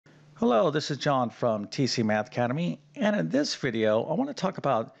Hello, this is John from TC Math Academy, and in this video I want to talk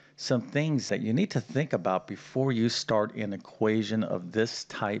about some things that you need to think about before you start an equation of this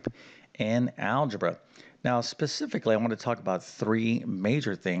type in algebra. Now specifically I want to talk about three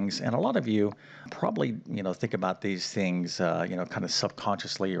major things, and a lot of you probably think about these things kind of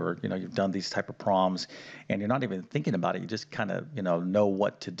subconsciously, or you've done these type of problems and you're not even thinking about it, you just kind of know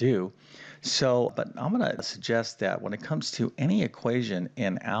what to do. But I'm going to suggest that when it comes to any equation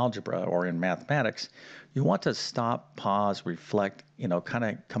in algebra or in mathematics, you want to stop, pause, reflect, kind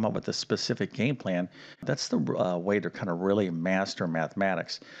of come up with a specific game plan. That's the way to kind of really master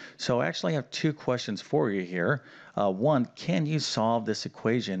mathematics. So I actually have two questions for you here. One, can you solve this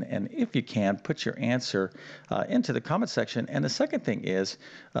equation? And if you can, put your answer into the comment section. And the second thing is,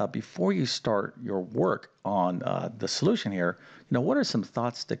 before you start your work on the solution here, what are some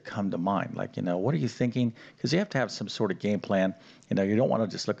thoughts that come to mind? Like, what are you thinking? Because you have to have some sort of game plan. You don't want to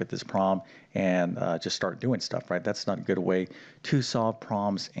just look at this problem and just start doing stuff, right? That's not a good way to solve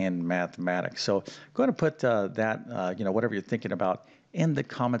problems in mathematics. So go ahead and put whatever you're thinking about in the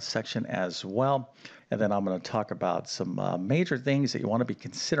comments section as well. And then I'm going to talk about some major things that you want to be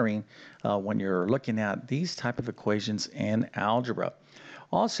considering when you're looking at these type of equations in algebra.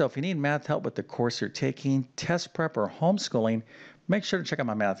 Also, if you need math help with the course you're taking, test prep, or homeschooling, make sure to check out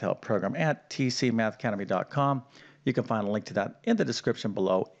my math help program at tcmathacademy.com. You can find a link to that in the description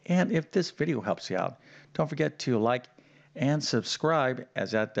below. And if this video helps you out, don't forget to like and subscribe,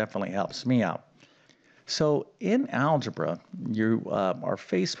 as that definitely helps me out. So in algebra, you are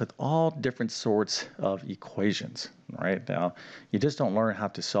faced with all different sorts of equations, right? Now, you just don't learn how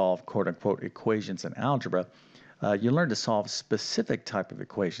to solve quote-unquote equations in algebra. You learn to solve specific type of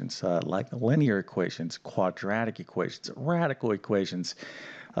equations, like linear equations, quadratic equations, radical equations,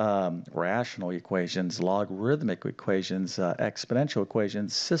 rational equations, logarithmic equations, exponential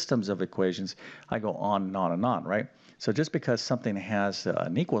equations, systems of equations. I go on and on and on, right? So just because something has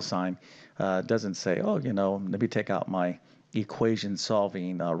an equal sign doesn't say, oh, let me take out my equation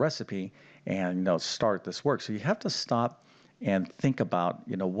solving recipe and start this work. So you have to stop and think about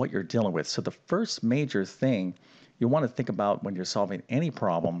what you're dealing with. So the first major thing you want to think about when you're solving any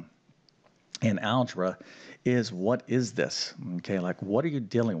problem in algebra is, what is this? Okay, like, what are you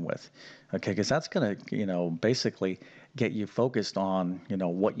dealing with? Okay, because that's going to basically get you focused on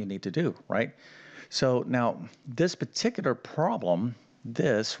what you need to do, right? So now this particular problem,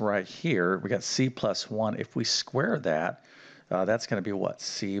 this right here, we got c plus 1. If we square that, that's going to be what?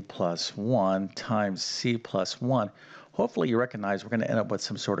 C plus 1 times c plus 1. Hopefully you recognize we're going to end up with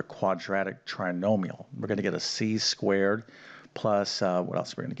some sort of quadratic trinomial. We're going to get a c squared plus, what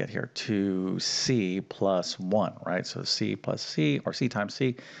else are we going to get here? 2c plus 1, right? So c plus c, or c times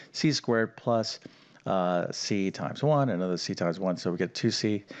c, c squared plus c times 1, another c times 1, so we get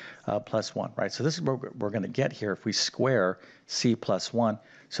 2c plus 1, right? So this is what we're going to get here if we square c plus 1.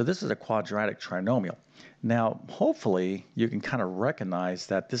 So this is a quadratic trinomial. Now, hopefully, you can kind of recognize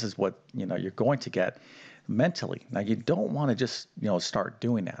that this is what you're going to get mentally. Now, you don't want to just start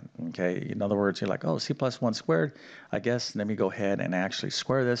doing that, okay? In other words, you're like, oh, c plus 1 squared, I guess let me go ahead and actually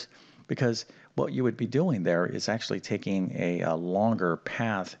square this, because what you would be doing there is actually taking a longer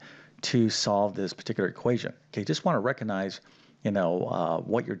path to solve this particular equation. Okay, just want to recognize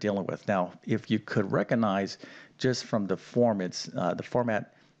what you're dealing with. Now, if you could recognize just from the the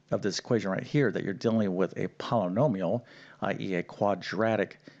format of this equation right here, that you're dealing with a polynomial, i.e. a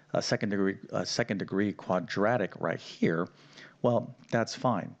quadratic, second degree quadratic right here, well, that's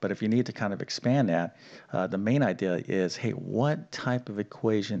fine. But if you need to kind of expand that, the main idea is, hey, what type of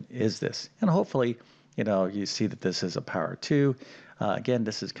equation is this? And hopefully, you see that this is a power 2. Again,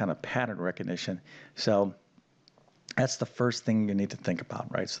 this is kind of pattern recognition. So that's the first thing you need to think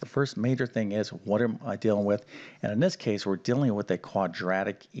about, right? So the first major thing is, what am I dealing with? And in this case, we're dealing with a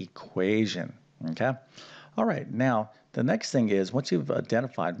quadratic equation, okay? All right, now the next thing is, once you've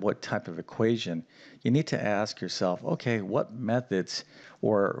identified what type of equation, you need to ask yourself, okay, what method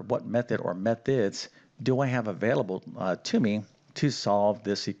or methods do I have available to me to solve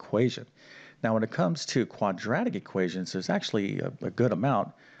this equation? Now, when it comes to quadratic equations, there's actually a good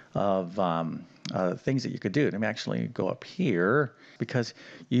amount of things that you could do. Let me actually go up here, because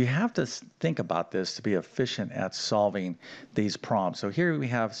you have to think about this to be efficient at solving these problems. So here we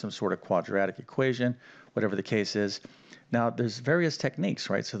have some sort of quadratic equation, whatever the case is. Now, there's various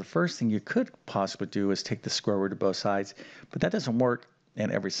techniques, right? So the first thing you could possibly do is take the square root of both sides, but that doesn't work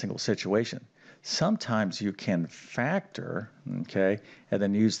in every single situation. Sometimes you can factor, okay, and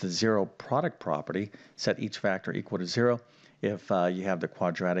then use the zero product property, set each factor equal to 0. If you have the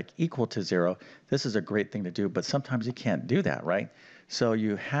quadratic equal to 0, this is a great thing to do, but sometimes you can't do that, right? So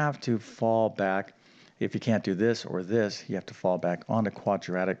you have to fall back. If you can't do this or this, you have to fall back on the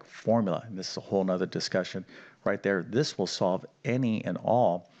quadratic formula. And this is a whole nother discussion right there. This will solve any and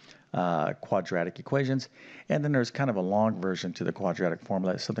all quadratic equations. And then there's kind of a long version to the quadratic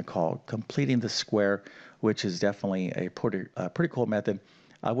formula, something called completing the square, which is definitely a pretty cool method.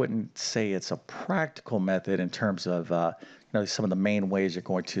 I wouldn't say it's a practical method in terms of some of the main ways you're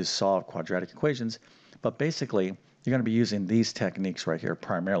going to solve quadratic equations, but basically you're going to be using these techniques right here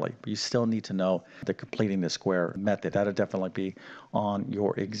primarily. But you still need to know the completing the square method. That'll definitely be on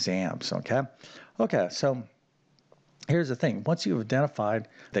your exams, okay? Okay, so here's the thing. Once you've identified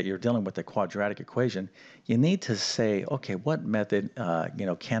that you're dealing with a quadratic equation, you need to say, okay, what method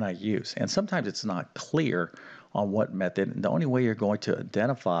can I use? And sometimes it's not clear on what method. And the only way you're going to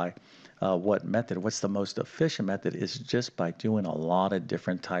identify what's the most efficient method is just by doing a lot of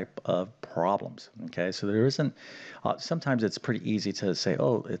different type of problems. Okay, so there isn't. Sometimes it's pretty easy to say,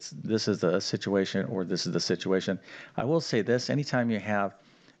 oh, this is the situation or this is the situation. I will say this: anytime you have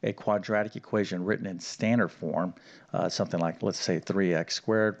a quadratic equation written in standard form, something like, let's say 3x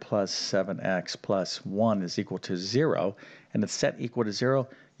squared plus 7x plus 1 is equal to 0, and it's set equal to 0,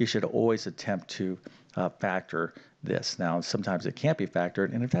 you should always attempt to factor this. Now, sometimes it can't be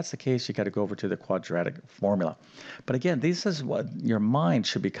factored, and if that's the case, you got to go over to the quadratic formula. But again, this is what your mind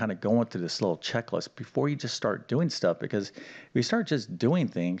should be kind of going through, this little checklist before you just start doing stuff, because if you start just doing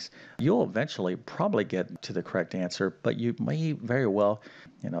things, you'll eventually probably get to the correct answer, but you may very well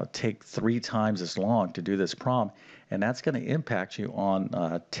take 3 times as long to do this problem, and that's going to impact you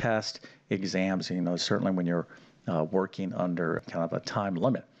on test exams, certainly when you're working under kind of a time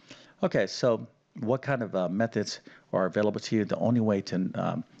limit. Okay, so what kind of methods are available to you? The only way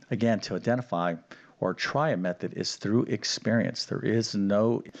to, again, to identify or try a method is through experience. There is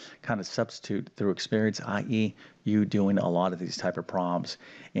no kind of substitute through experience, i.e. you doing a lot of these type of problems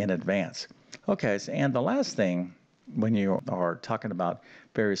in advance. Okay, and the last thing, when you are talking about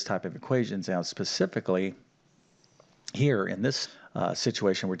various type of equations, now specifically here in this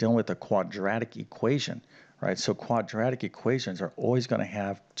situation, we're dealing with a quadratic equation, right? So quadratic equations are always going to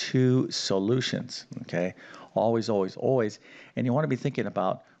have 2 solutions, okay? Always, always, always. And you want to be thinking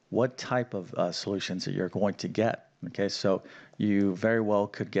about what type of solutions that you're going to get, okay? So you very well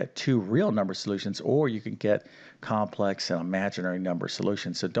could get 2 real number solutions, or you can get complex and imaginary number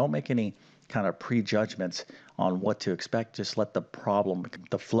solutions. So don't make any kind of prejudgments on what to expect. Just let the problem,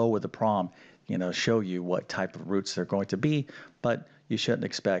 the flow of the problem, show you what type of roots they're going to be, but you shouldn't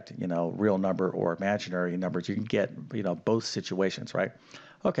expect, real number or imaginary numbers. You can get, both situations, right?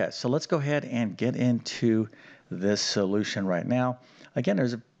 Okay, so let's go ahead and get into this solution right now. Again,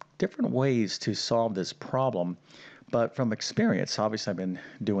 there's different ways to solve this problem, but from experience, obviously I've been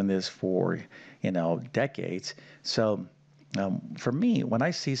doing this for, decades. So for me, when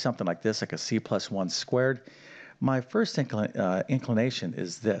I see something like this, like a c plus 1 squared, my first inclination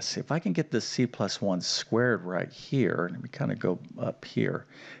is this. If I can get this c plus 1 squared right here, let me kind of go up here.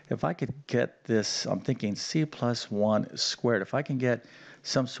 If I could get this, I'm thinking c plus 1 squared, if I can get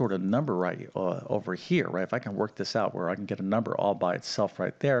some sort of number right over here, right? If I can work this out where I can get a number all by itself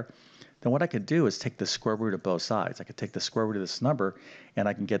right there, then what I could do is take the square root of both sides. I could take the square root of this number, and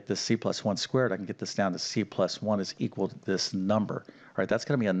I can get this c plus 1 squared. I can get this down to c plus 1 is equal to this number. All right, that's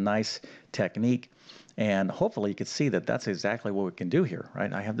going to be a nice technique. And hopefully you can see that that's exactly what we can do here,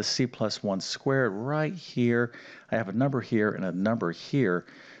 right? I have the c plus 1 squared right here. I have a number here and a number here.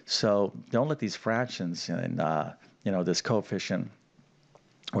 So don't let these fractions and, this coefficient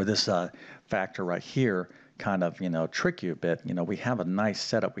or this factor right here kind of, trick you a bit. We have a nice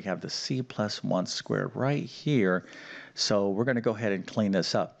setup. We have the c plus 1 squared right here. So we're going to go ahead and clean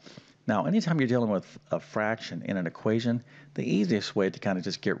this up. Now, anytime you're dealing with a fraction in an equation, the easiest way to kind of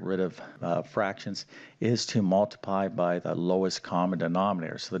just get rid of fractions is to multiply by the lowest common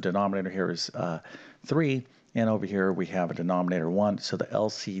denominator. So the denominator here is 3, and over here we have a denominator 1, so the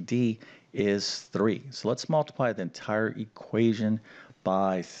LCD is 3. So let's multiply the entire equation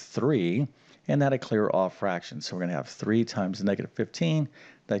by 3, and that'll clear all fractions. So we're going to have 3 times negative 15,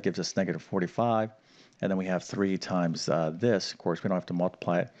 that gives us negative 45, and then we have 3 times this. Of course, we don't have to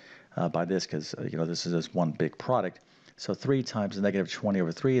multiply it by this because this is just one big product. So 3 times the negative 20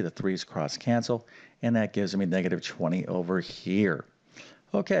 over 3, the 3's cross cancel, and that gives me negative 20 over here.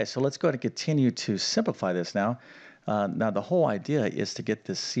 Okay, so let's go ahead and continue to simplify this now. Now the whole idea is to get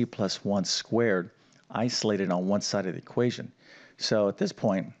this c plus 1 squared isolated on one side of the equation. So at this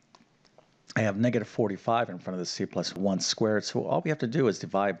point, I have negative 45 in front of the c plus 1 squared, so all we have to do is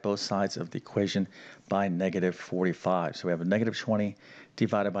divide both sides of the equation by negative 45. So we have a negative 20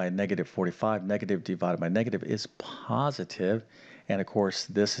 divided by a negative 45. Negative divided by negative is positive, And of course,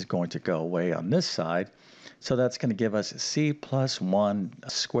 this is going to go away on this side. So that's going to give us c plus 1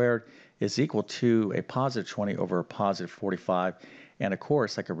 squared is equal to a positive 20 over a positive 45. And of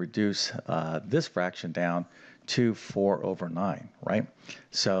course, I could reduce this fraction down to 4 over 9, right?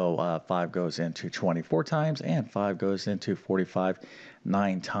 So 5 goes into 24 times, and 5 goes into 45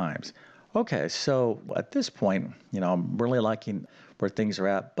 9 times. Okay, so at this point, I'm really liking where things are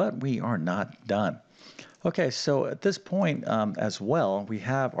at, but we are not done. Okay, so at this point as well, we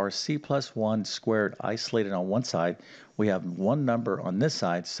have our c plus 1 squared isolated on one side. We have one number on this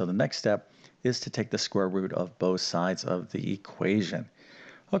side, so the next step is to take the square root of both sides of the equation.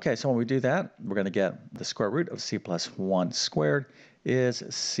 Okay, so when we do that, we're going to get the square root of c plus 1 squared is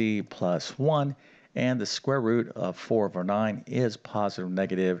c plus 1, and the square root of 4 over 9 is positive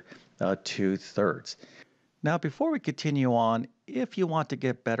negative 2/3. Now, before we continue on, if you want to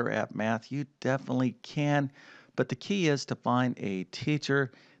get better at math, you definitely can, but the key is to find a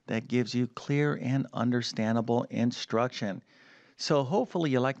teacher that gives you clear and understandable instruction. So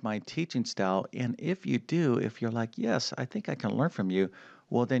hopefully you like my teaching style, and if you do, if you're like, yes, I think I can learn from you,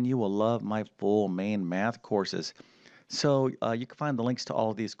 well, then you will love my full main math courses. So you can find the links to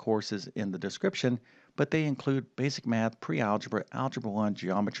all of these courses in the description, but they include basic math, pre-algebra, algebra 1,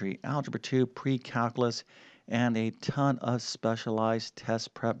 geometry, algebra 2, pre-calculus, and a ton of specialized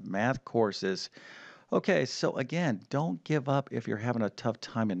test prep math courses. Okay, so again, don't give up if you're having a tough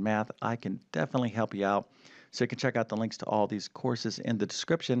time in math. I can definitely help you out. So you can check out the links to all these courses in the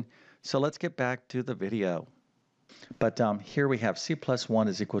description. So let's get back to the video. But here we have c plus 1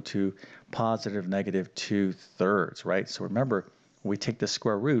 is equal to positive negative 2/3, right? So remember, when we take the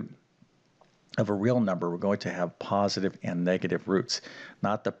square root of a real number, we're going to have positive and negative roots,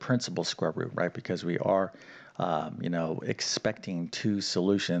 not the principal square root, right? Because we are, expecting two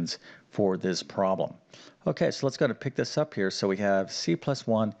solutions for this problem. Okay, so let's go ahead and pick this up here. So we have c plus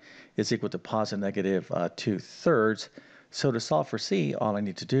 1 is equal to positive negative 2/3. So to solve for c, all I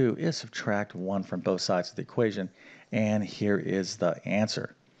need to do is subtract 1 from both sides of the equation, and here is the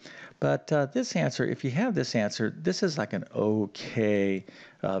answer. But this answer, if you have this answer, this is like an okay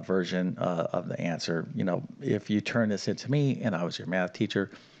version of the answer. If you turn this into me and I was your math teacher,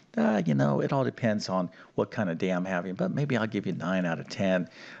 it all depends on what kind of day I'm having, but maybe I'll give you 9 out of 10.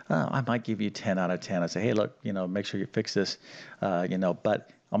 I might give you 10 out of 10. I say, hey, look, make sure you fix this, but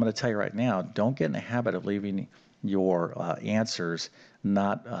I'm going to tell you right now, don't get in the habit of leaving your answers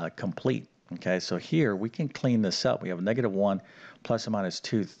not complete. Okay, so here we can clean this up. We have negative 1 plus or minus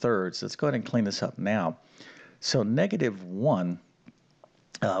 2/3. Let's go ahead and clean this up now. So negative 1,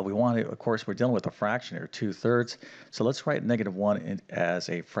 we want to, of course, we're dealing with a fraction here, 2/3. So let's write negative 1 as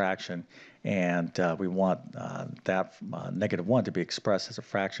a fraction, and we want that negative 1 to be expressed as a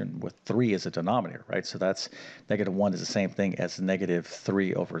fraction with 3 as a denominator, right? So that's negative 1 is the same thing as negative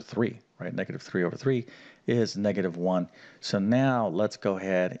 3 over 3, right? Negative 3 over 3 is negative 1. So now let's go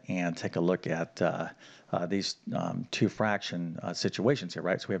ahead and take a look at these two fraction situations here,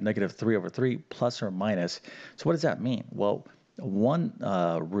 right? So we have negative 3 over 3 plus or minus. So what does that mean? Well, one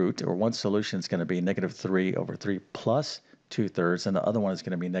root or one solution is going to be negative 3 over 3 plus 2/3, and the other one is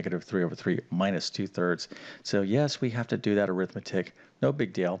going to be negative 3 over 3 minus 2/3. So yes, we have to do that arithmetic. No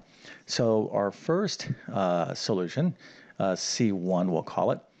big deal. So our first solution, C1 we'll call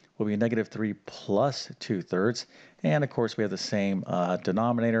it, will be negative 3 plus 2/3. And of course, we have the same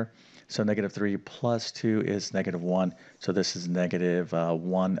denominator. So negative 3 plus 2 is negative 1. So this is negative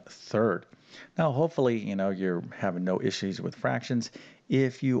 1/3. Now, hopefully, you're having no issues with fractions.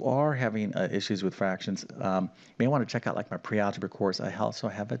 If you are having issues with fractions, you may want to check out like my pre-algebra course. I also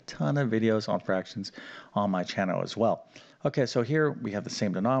have a ton of videos on fractions on my channel as well. Okay, so here we have the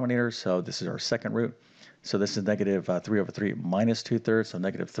same denominator. So this is our second root. So this is negative 3 over 3 minus 2/3. So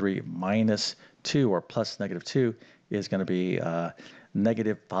negative 3 minus 2 or plus negative 2 is going to be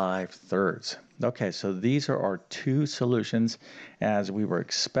negative 5/3. Okay, so these are our two solutions as we were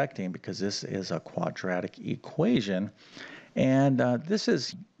expecting because this is a quadratic equation. And this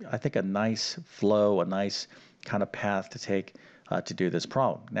is, I think, a nice flow, a nice kind of path to take to do this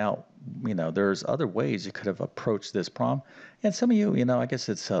problem. Now, there's other ways you could have approached this problem. And some of you, I guess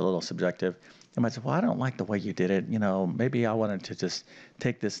it's a little subjective. You might say, well, I don't like the way you did it. Maybe I wanted to just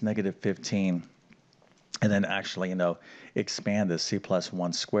take this negative 15 and then actually, expand this c plus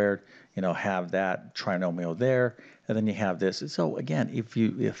 1 squared, have that trinomial there, and then you have this. So again, if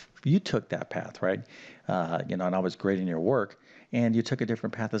you took that path, right, and I was grading your work, and you took a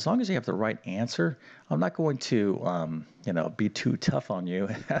different path, as long as you have the right answer, I'm not going to, be too tough on you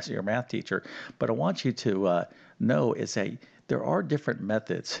as your math teacher, but I want you to know is that there are different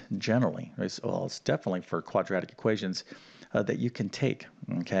methods generally. Well, it's definitely for quadratic equations. that you can take,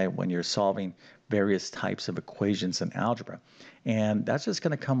 okay, when you're solving various types of equations in algebra. And that's just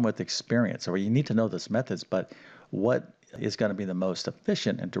going to come with experience, or you need to know those methods, but what is going to be the most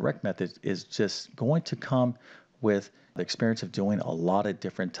efficient and direct method is just going to come with the experience of doing a lot of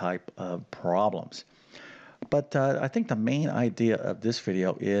different type of problems. But I think the main idea of this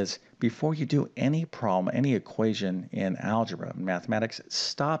video is before you do any problem, any equation in algebra, mathematics,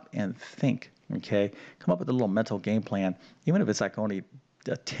 stop and think, okay? Come up with a little mental game plan, even if it's like only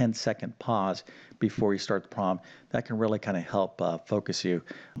a 10-second pause before you start the problem. That can really kind of help focus you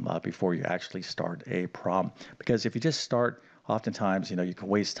before you actually start a problem. Because if you just start, oftentimes, you can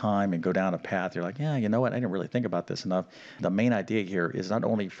waste time and go down a path. You're like, yeah, you know what? I didn't really think about this enough. The main idea here is not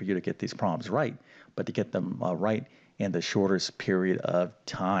only for you to get these problems right, but to get them right in the shortest period of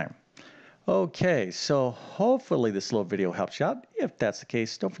time. Okay, so hopefully this little video helps you out. If that's the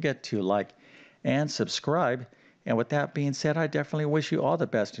case, don't forget to like and subscribe. And with that being said, I definitely wish you all the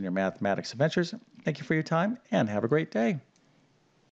best in your mathematics adventures. Thank you for your time and have a great day.